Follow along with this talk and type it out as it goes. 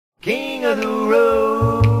King of the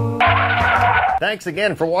Road. Thanks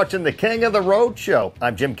again for watching the King of the Road show.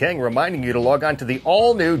 I'm Jim King, reminding you to log on to the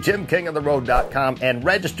all-new JimKingOfTheRoad.com and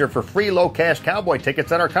register for free low-cash cowboy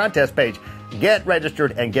tickets on our contest page. Get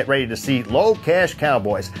registered and get ready to see Low Cash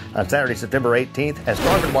Cowboys on Saturday, September 18th at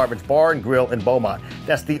Strong & Marvin's Bar and Grill in Beaumont.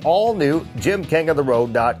 That's the all-new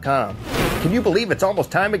JimKingOfTheRoad.com. Can you believe it's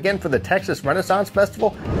almost time again for the Texas Renaissance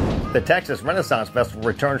Festival? The Texas Renaissance Festival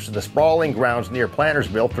returns to the sprawling grounds near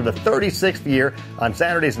Plantersville for the 36th year on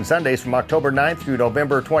Saturdays and Sundays from October 9th through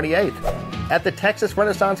November 28th. At the Texas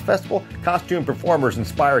Renaissance Festival, costume performers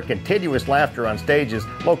inspire continuous laughter on stages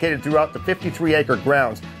located throughout the 53-acre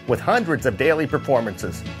grounds with hundreds of daily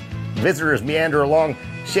performances. Visitors meander along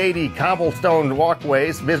shady cobblestone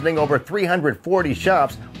walkways, visiting over 340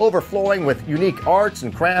 shops, overflowing with unique arts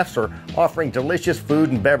and crafts or offering delicious food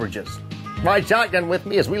and beverages. Ride shotgun with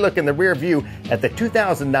me as we look in the rear view at the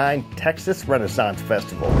 2009 Texas Renaissance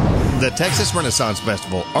Festival. The Texas Renaissance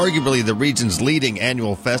Festival, arguably the region's leading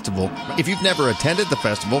annual festival. If you've never attended the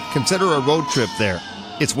festival, consider a road trip there.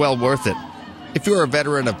 It's well worth it. If you're a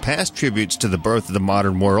veteran of past tributes to the birth of the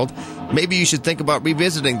modern world, maybe you should think about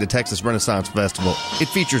revisiting the Texas Renaissance Festival. It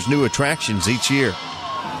features new attractions each year.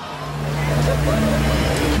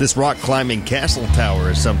 This rock-climbing castle tower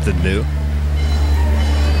is something new.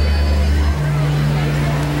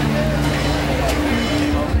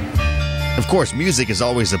 Of course, music is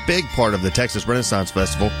always a big part of the Texas Renaissance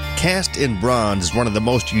Festival. Cast in bronze is one of the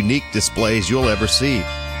most unique displays you'll ever see.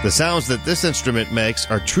 The sounds that this instrument makes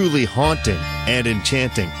are truly haunting and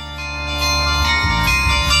enchanting.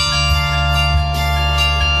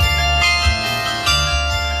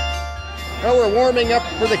 Well, we're warming up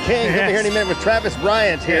for the King. We'll be here in a minute with Travis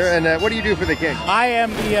Bryant here. Yes. And what do you do for the King? I am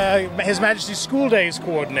the His Majesty's School Days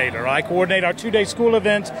coordinator. I coordinate our two-day school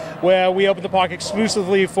event where we open the park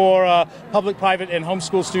exclusively for public, private, and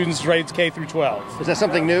homeschool students grades K through 12. Is that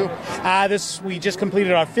something new? We just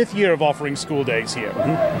completed our 5th year of offering school days here.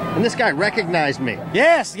 Mm-hmm. And this guy recognized me.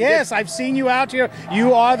 Yes, I've seen you out here.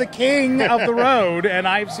 You are the king of the road, and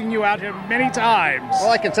I've seen you out here many times. Well,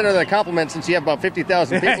 I consider that a compliment since you have about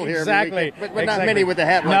 50,000 people here. Exactly. But not many with a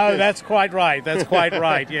hat like No, this. that's quite right. That's quite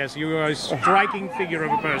right. Yes, you are a striking figure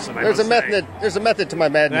of a person. There's a method to my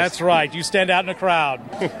madness. That's right. You stand out in a crowd,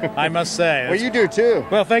 I must say. Well, you do too.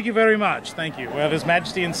 Well, thank you very much. Thank you. Well, His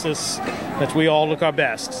Majesty insists that we all look our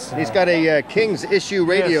best. He's got a King's Issue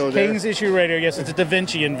radio there. King's Issue radio. Yes, it's a Da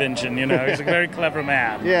Vinci invention. You know, he's a very clever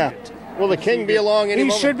man. Yeah. Will the King be along any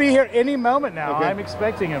moment? He should be here any moment now. Okay. I'm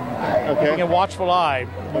expecting him. Okay. Keeping a watchful eye.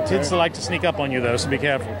 He tends to like to sneak up on you, though, so be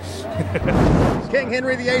careful. King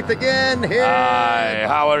Henry VIII again here. Hi,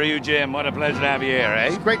 how are you, Jim? What a pleasure to have you here, eh?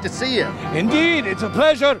 It's great to see you. Indeed, it's a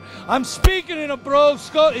pleasure. I'm speaking in a brogue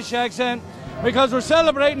Scottish accent because we're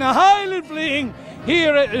celebrating a Highland fling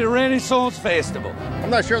here at the Renaissance Festival.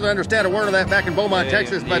 I'm not sure that I understand a word of that back in Beaumont,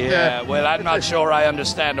 Texas, but... Yeah, well, I'm not sure I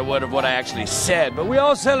understand a word of what I actually said, but we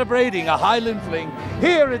are celebrating a Highland fling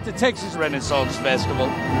here at the Texas Renaissance Festival,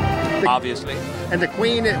 obviously. And the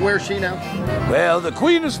Queen, where's she now? Well, the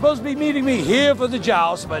Queen is supposed to be meeting me here for the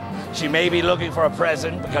joust, but she may be looking for a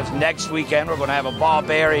present because next weekend we're going to have a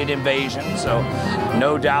barbarian invasion, so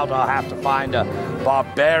no doubt I'll have to find a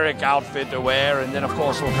barbaric outfit to wear, and then of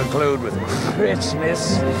course we'll conclude with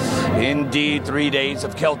Christmas. Indeed, 3 days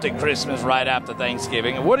of Celtic Christmas right after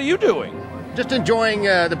Thanksgiving. And what are you doing? Just enjoying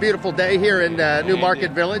the beautiful day here in New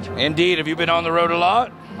Market Village. Indeed. Have you been on the road a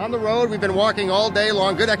lot? On the road, we've been walking all day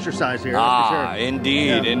long. Good exercise here, that's for sure.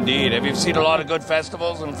 Indeed, indeed. Have you seen a lot of good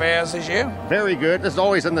festivals and fairs this year? Very good. This is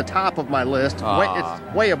always on the top of my list.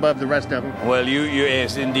 It's way above the rest of them. Well,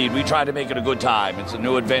 yes, indeed. We try to make it a good time. It's a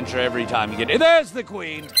new adventure every time you get it. There's the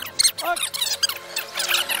Queen. Good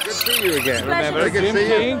to see you again. Remember Jim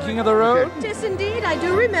King, King of the Road? Okay. Yes, indeed. I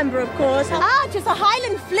do remember, of course. Just a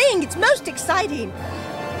Highland fling. It's most exciting.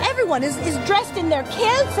 Everyone is dressed in their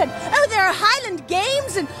kilts, and there are Highland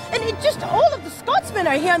games, and it just all of the Scotsmen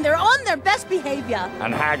are here, and they're on their best behavior.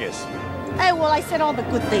 And haggis. Oh, well, I said all the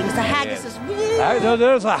good things. The haggis is really...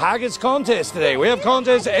 There's a haggis contest today. We have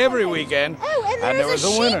contests every weekend. Oh, and there was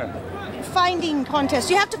a winner. Finding contest.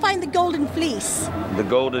 You have to find the golden fleece. The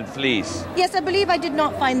golden fleece. Yes, I believe I did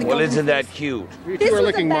not find the golden fleece. Well, isn't that cute? You were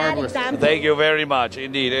looking marvelous. Example. Thank you very much,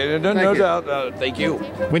 indeed. No doubt. Thank you.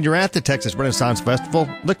 When you're at the Texas Renaissance Festival,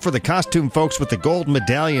 look for the costume folks with the gold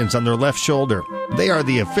medallions on their left shoulder. They are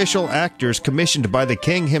the official actors commissioned by the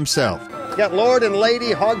King himself. got Lord and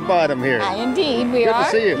Lady Hogbottom here. Indeed, we Good are. to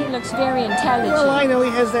see you. He looks very intelligent. Well, I know he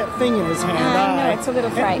has that thing in his hand. I know, it's a little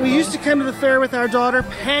And frightening. we used to come to the fair with our daughter,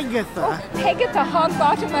 Pegatha. Pegatha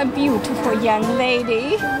Hogbottom, a beautiful young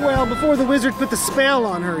lady. Well, before the wizard put the spell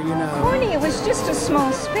on her, you know. Honey, it was just a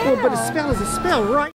small spell. Well, but a spell is a spell, right?